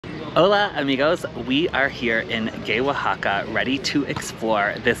Hola amigos, we are here in gay Oaxaca ready to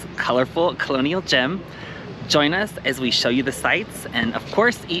explore this colorful colonial gym. Join us as we show you the sights and of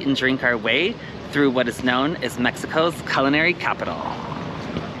course eat and drink our way through what is known as Mexico's culinary capital.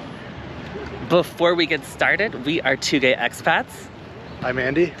 Before we get started, we are two gay expats. I'm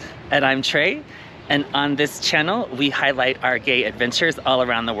Andy. And I'm Trey. And on this channel, we highlight our gay adventures all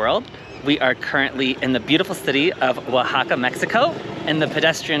around the world. We are currently in the beautiful city of Oaxaca, Mexico, in the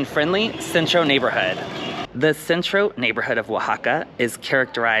pedestrian-friendly Centro neighborhood. The Centro neighborhood of Oaxaca is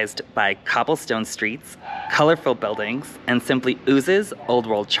characterized by cobblestone streets, colorful buildings, and simply oozes old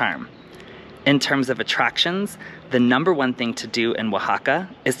world charm. In terms of attractions, the #1 thing to do in Oaxaca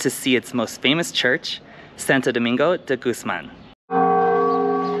is to see its most famous church, Santo Domingo de Guzman.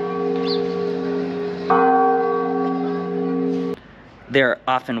 There are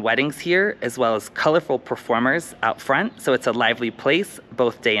often weddings here, as well as colorful performers out front, so it's a lively place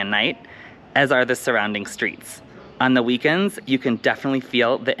both day and night, as are the surrounding streets. On the weekends, you can definitely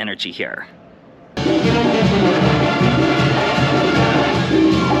feel the energy here.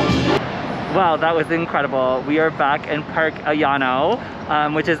 Wow, that was incredible. We are back in Park Ayano,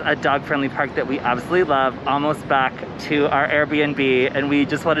 which is a dog-friendly park that we absolutely love, almost back to our Airbnb, and we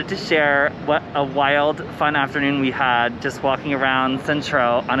just wanted to share what a wild, fun afternoon we had just walking around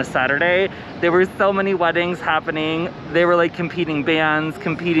Centro on a Saturday. There were so many weddings happening. They were like competing bands,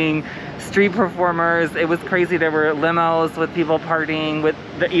 competing street performers. It was crazy. There were limos with people partying,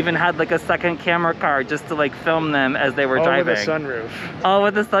 that even had like a second camera car just to like film them as they were driving. With a sunroof. Oh,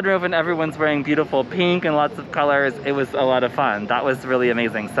 with the sunroof, and everyone's wearing beautiful pink and lots of colors. It was a lot of fun. That was really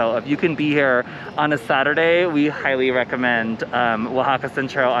amazing. So if you can be here on a Saturday, we highly recommend Oaxaca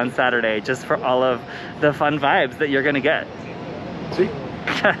Centro on Saturday, just for all of the fun vibes that you're gonna get. See?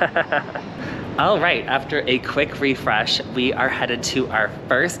 All right, after a quick refresh, we are headed to our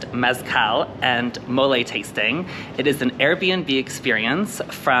first mezcal and mole tasting. It is an Airbnb experience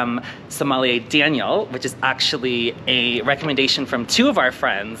from sommelier Daniel, which is actually a recommendation from two of our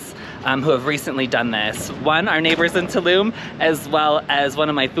friends who have recently done this. One, our neighbors in Tulum, as well as one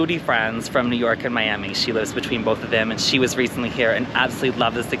of my foodie friends from New York and Miami. She lives between both of them, and she was recently here and absolutely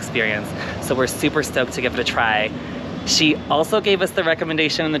loved this experience. So we're super stoked to give it a try. She also gave us the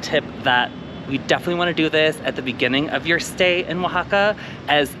recommendation and the tip that we definitely want to do this at the beginning of your stay in Oaxaca,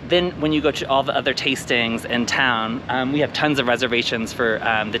 as then when you go to all the other tastings in town, we have tons of reservations for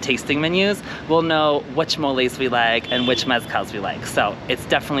the tasting menus. We'll know which moles we like and which mezcals we like. So it's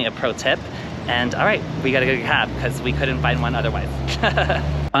definitely a pro tip. And all right, we gotta get a cab because we couldn't find one otherwise.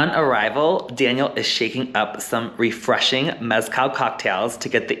 On arrival, Daniel is shaking up some refreshing mezcal cocktails to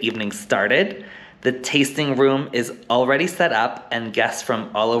get the evening started. The tasting room is already set up and guests from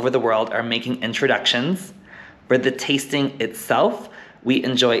all over the world are making introductions. For the tasting itself, we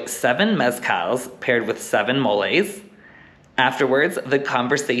enjoy 7 mezcals paired with 7 moles. Afterwards, the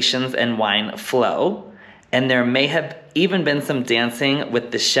conversations and wine flow, and there may have even been some dancing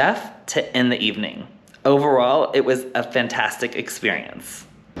with the chef to end the evening. Overall, it was a fantastic experience.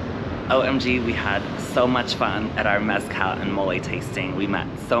 OMG, we had so much fun at our mezcal and mole tasting. We met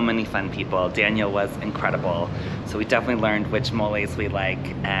so many fun people. Daniel was incredible. So we definitely learned which moles we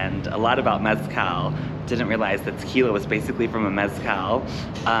like and a lot about mezcal. Didn't realize that tequila was basically from a mezcal,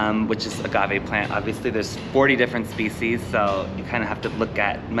 which is agave plant. Obviously there's 40 different species, so you kind of have to look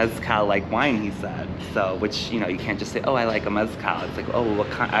at mezcal like wine, he said. So, which, you know, you can't just say, oh, I like a mezcal. It's like, oh, what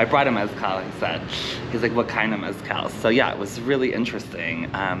kind? I brought a mezcal, he said. He's like, what kind of mezcal? So yeah, it was really interesting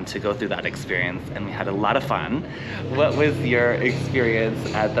to go through that experience, and we had a lot of fun. What was your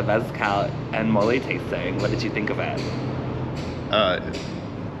experience at the mezcal and mole tasting? What did you think of it?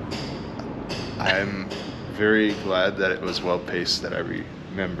 I'm very glad that it was well paced, that I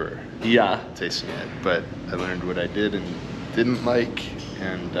remember tasting it. But I learned what I did and didn't like,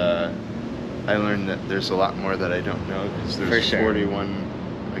 and I learned that there's a lot more that I don't know, because there's 41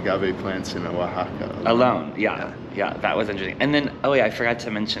 agave plants in Oaxaca alone. Yeah, that was interesting. And then, oh yeah, I forgot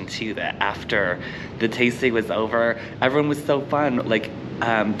to mention too that after the tasting was over, everyone was so fun. Like,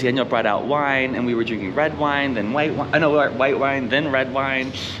 Daniel brought out wine, and we were drinking red wine, then white wine, white wine, then red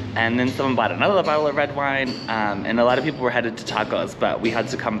wine, and then someone bought another bottle of red wine, and a lot of people were headed to tacos, but we had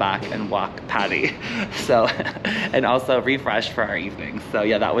to come back and walk Patty, so, and also refresh for our evening. So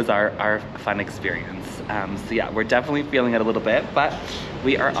yeah, that was our fun experience. So yeah, we're definitely feeling it a little bit, but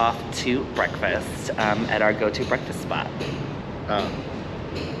we are off to breakfast at our go-to breakfast spot.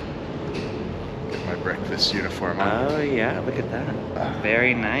 Get my breakfast uniform on. Oh yeah, look at that.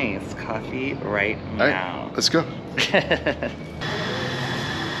 Very nice. Coffee right now. All right, let's go.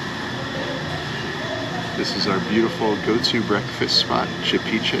 This is our beautiful go-to breakfast spot,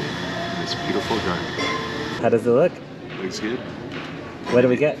 Chipiche, in this beautiful garden. How does it look? Looks good. What do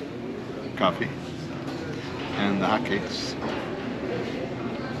we get? Coffee and the hotcakes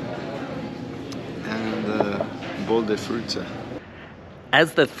and the bol de fruta.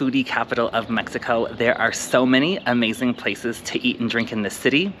 As the foodie capital of Mexico, there are so many amazing places to eat and drink in the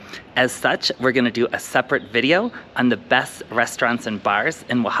city. As such, we're gonna do a separate video on the best restaurants and bars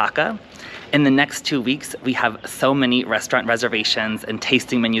in Oaxaca. In the next 2 weeks, we have so many restaurant reservations and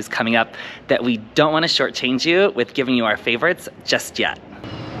tasting menus coming up that we don't wanna shortchange you with giving you our favorites just yet.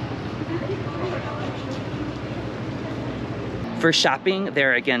 For shopping,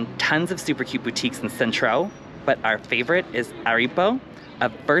 there are again tons of super cute boutiques in Centro, but our favorite is Aripo, a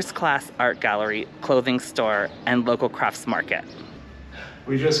first-class art gallery, clothing store, and local crafts market.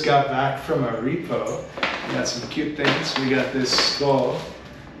 We just got back from a repo. We got some cute things. We got this skull.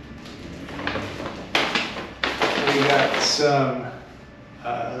 We got some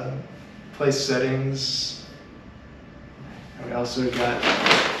place settings. And we also got,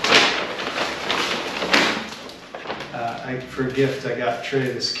 for a gift, I got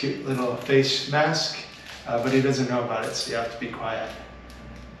Trey this cute little face mask, but he doesn't know about it, so you have to be quiet.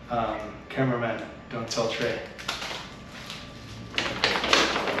 Cameraman, don't tell Trey.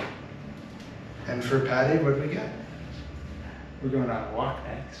 And for Patty, what do we got? We're going on a walk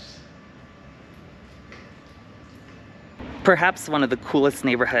next. Perhaps one of the coolest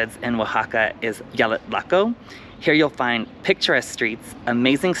neighborhoods in Oaxaca is Yalitlaco. Here you'll find picturesque streets,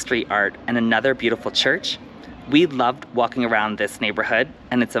 amazing street art, and another beautiful church. We loved walking around this neighborhood,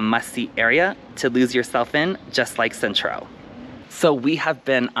 and it's a must-see area to lose yourself in, just like Centro. So we have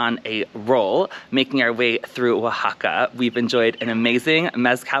been on a roll making our way through Oaxaca. We've enjoyed an amazing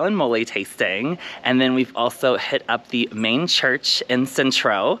mezcal and mole tasting, and then we've also hit up the main church in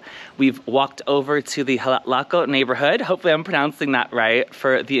Centro. We've walked over to the Yalitlaco neighborhood, hopefully I'm pronouncing that right,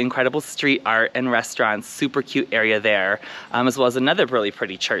 for the incredible street art and restaurants, super cute area there, as well as another really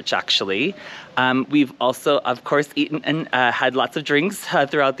pretty church actually. We've also, of course, eaten and had lots of drinks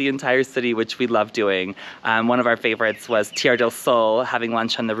throughout the entire city, which we love doing. One of our favorites was Tierra del Sol, having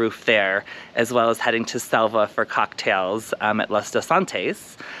lunch on the roof there, as well as heading to Selva for cocktails at Los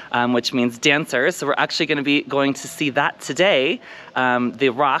Danzantes, which means dancers. So we're actually going to be going to see that today, the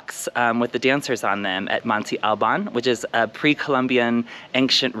rocks with the dancers on them at Monte Alban, which is a pre-Columbian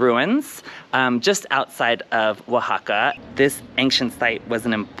ancient ruins just outside of Oaxaca. This ancient site was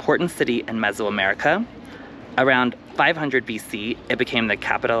an important city in Mesoamerica. Around 500 BC, it became the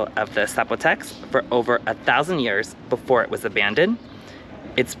capital of the Zapotecs for over 1,000 years before it was abandoned.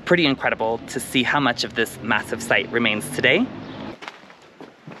 It's pretty incredible to see how much of this massive site remains today.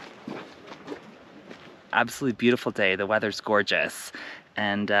 Absolutely beautiful day, the weather's gorgeous,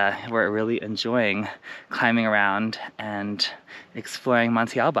 and we're really enjoying climbing around and exploring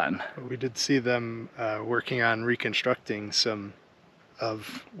Monte Alban. We did see them working on reconstructing some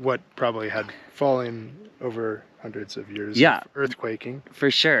of what probably had fallen over hundreds of years of earthquaking. For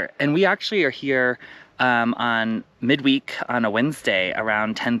sure. And we actually are here on midweek on a Wednesday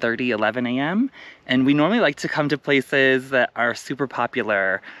around 10:30, 11 a.m. And we normally like to come to places that are super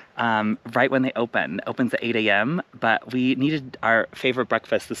popular right when they open. It opens at 8 a.m., but we needed our favorite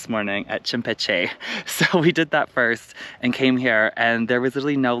breakfast this morning at Chipiche. So we did that first and came here, and there was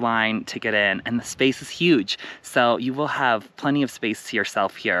literally no line to get in, and the space is huge. So you will have plenty of space to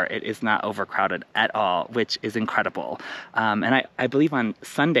yourself here. It is not overcrowded at all, which is incredible. And I believe on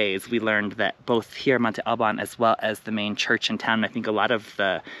Sundays we learned that both here at Monte Alban as well as the main church in town, I think a lot of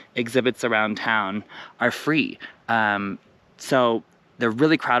the exhibits around town are free. So they're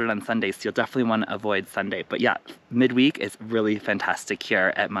really crowded on Sundays, so you'll definitely want to avoid Sunday. But yeah, midweek is really fantastic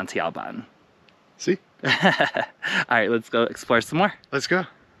here at Monte Alban. See? All right, let's go explore some more. Let's go.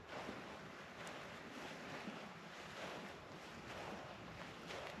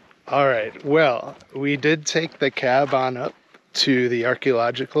 All right, well, we did take the cab on up to the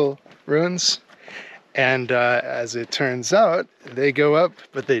archaeological ruins. And as it turns out, they go up,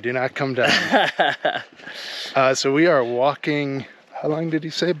 but they do not come down. So we are walking, how long did he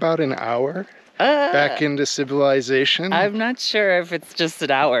say? About an hour back into civilization? I'm not sure if it's just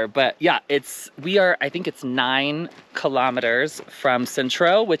an hour, but yeah, I think it's 9 kilometers from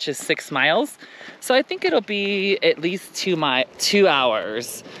Centro, which is 6 miles. So I think it'll be at least 2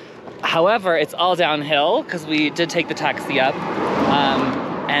 hours. However, it's all downhill because we did take the taxi up.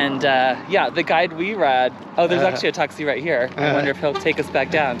 And yeah, the guide we read, oh, there's actually a taxi right here. I wonder if he'll take us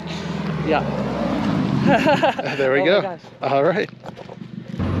back down. Yeah. There we go. All right.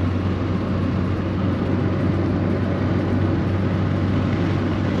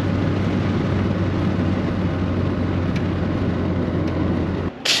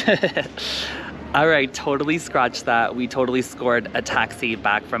 All right, totally scratched that. We totally scored a taxi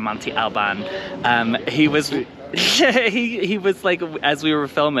back from Monte Alban. He was he was like, as we were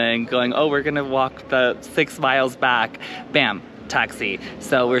filming, going, oh, we're gonna walk the 6 miles back. Bam, taxi.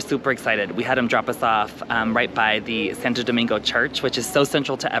 So we're super excited. We had him drop us off right by the Santo Domingo Church, which is so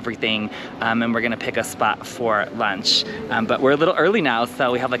central to everything, and we're gonna pick a spot for lunch. But we're a little early now,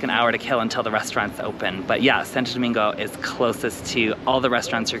 so we have like an hour to kill until the restaurants open. But yeah, Santo Domingo is closest to all the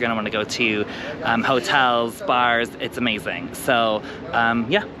restaurants you're gonna wanna go to, hotels, bars, it's amazing. So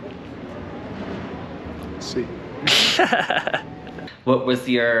yeah. Let's see. What was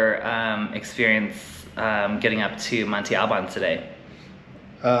your experience getting up to Monte Alban today?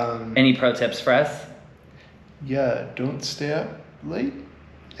 Any pro tips for us? Yeah, don't stay up late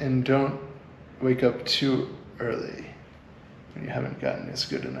and don't wake up too early when you haven't gotten as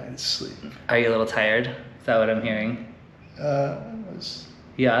good a night's sleep. Are you a little tired? Is that what I'm hearing?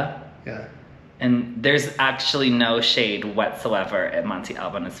 Yeah. And there's actually no shade whatsoever at Monte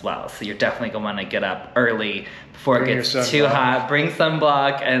Alban as well. So you're definitely gonna wanna get up early before it gets too hot. Bring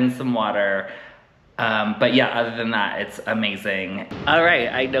sunblock and some water. But yeah, other than that, it's amazing. All right,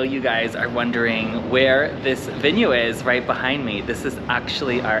 I know you guys are wondering where this venue is right behind me. This is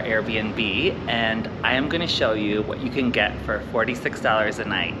actually our Airbnb, and I am gonna show you what you can get for $46 a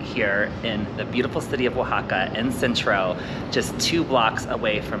night here in the beautiful city of Oaxaca in Centro, just 2 blocks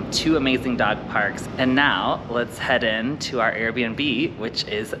away from 2 amazing dog parks. And now let's head in to our Airbnb, which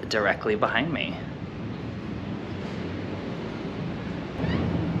is directly behind me.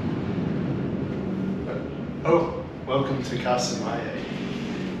 Oh, welcome to Casa Maya.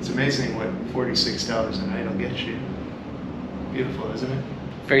 It's amazing what $46 a night will get you. Beautiful, isn't it?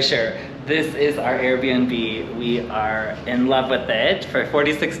 For sure. This is our Airbnb. We are in love with it. For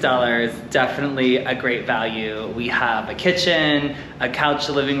 $46, definitely a great value. We have a kitchen, a couch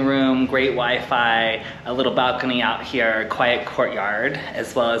living room, great Wi-Fi, a little balcony out here, quiet courtyard,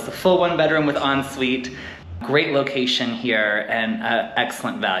 as well as a full 1-bedroom with ensuite. Great location here and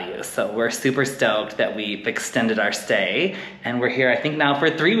excellent value. So we're super stoked that we've extended our stay, and we're here I think now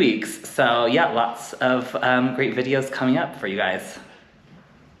for 3 weeks. So yeah, lots of great videos coming up for you guys.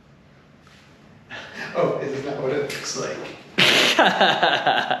 Oh, isn't that what it looks like?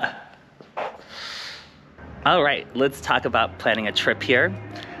 All right, let's talk about planning a trip here.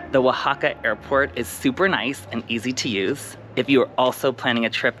 The Oaxaca airport is super nice and easy to use. If you are also planning a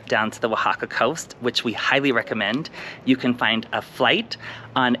trip down to the Oaxaca coast, which we highly recommend, you can find a flight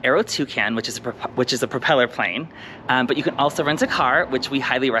on Aero Toucan, which is a propeller plane. But you can also rent a car, which we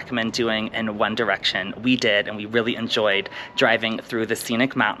highly recommend doing in one direction. We did, and we really enjoyed driving through the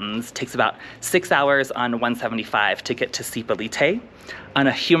scenic mountains. It takes about 6 hours on 175 to get to Sipalite. On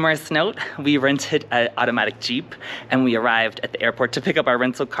a humorous note, we rented an automatic Jeep, and we arrived at the airport to pick up our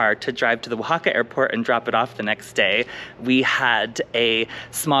rental car to drive to the Oaxaca airport and drop it off the next day. We had a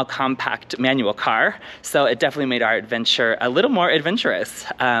small compact manual car, so it definitely made our adventure a little more adventurous.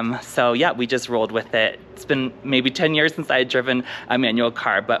 So yeah, we just rolled with it. It's been maybe 10 years since I had driven a manual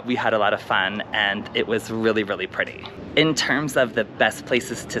car, but we had a lot of fun, and it was really, really pretty. In terms of the best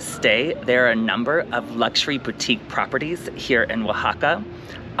places to stay, there are a number of luxury boutique properties here in Oaxaca.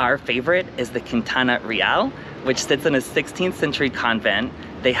 Our favorite is the Quintana Real, which sits in a 16th century convent.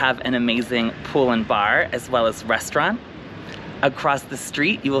 They have an amazing pool and bar, as well as restaurant. Across the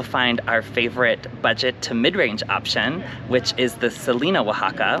street, you will find our favorite budget to mid-range option, which is the Salina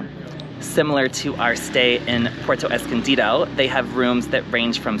Oaxaca. Similar to our stay in Puerto Escondido, they have rooms that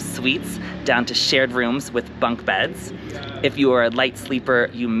range from suites down to shared rooms with bunk beds. If you are a light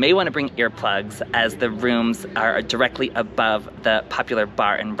sleeper, you may want to bring earplugs, as the rooms are directly above the popular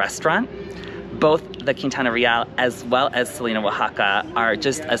bar and restaurant. Both the Quintana Real as well as Salina Oaxaca are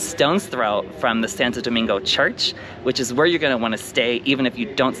just a stone's throw from the Santo Domingo Church, which is where you're going to want to stay. Even if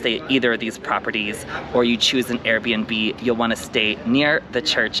you don't stay at either of these properties or you choose an Airbnb, you'll want to stay near the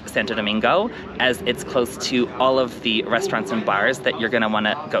church Santo Domingo, as it's close to all of the restaurants and bars that you're going to want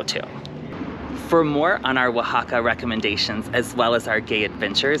to go to. For more on our Oaxaca recommendations as well as our gay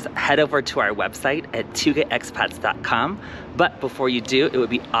adventures, head over to our website at expats.com. But before you do, it would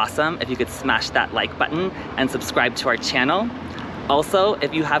be awesome if you could smash that like button and subscribe to our channel. Also,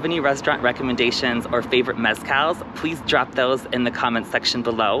 if you have any restaurant recommendations or favorite mezcals, please drop those in the comment section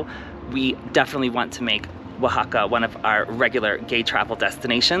below. We definitely want to make Oaxaca one of our regular gay travel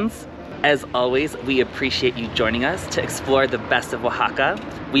destinations. As always, we appreciate you joining us to explore the best of Oaxaca.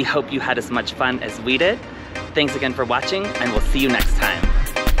 We hope you had as much fun as we did. Thanks again for watching, and we'll see you next time.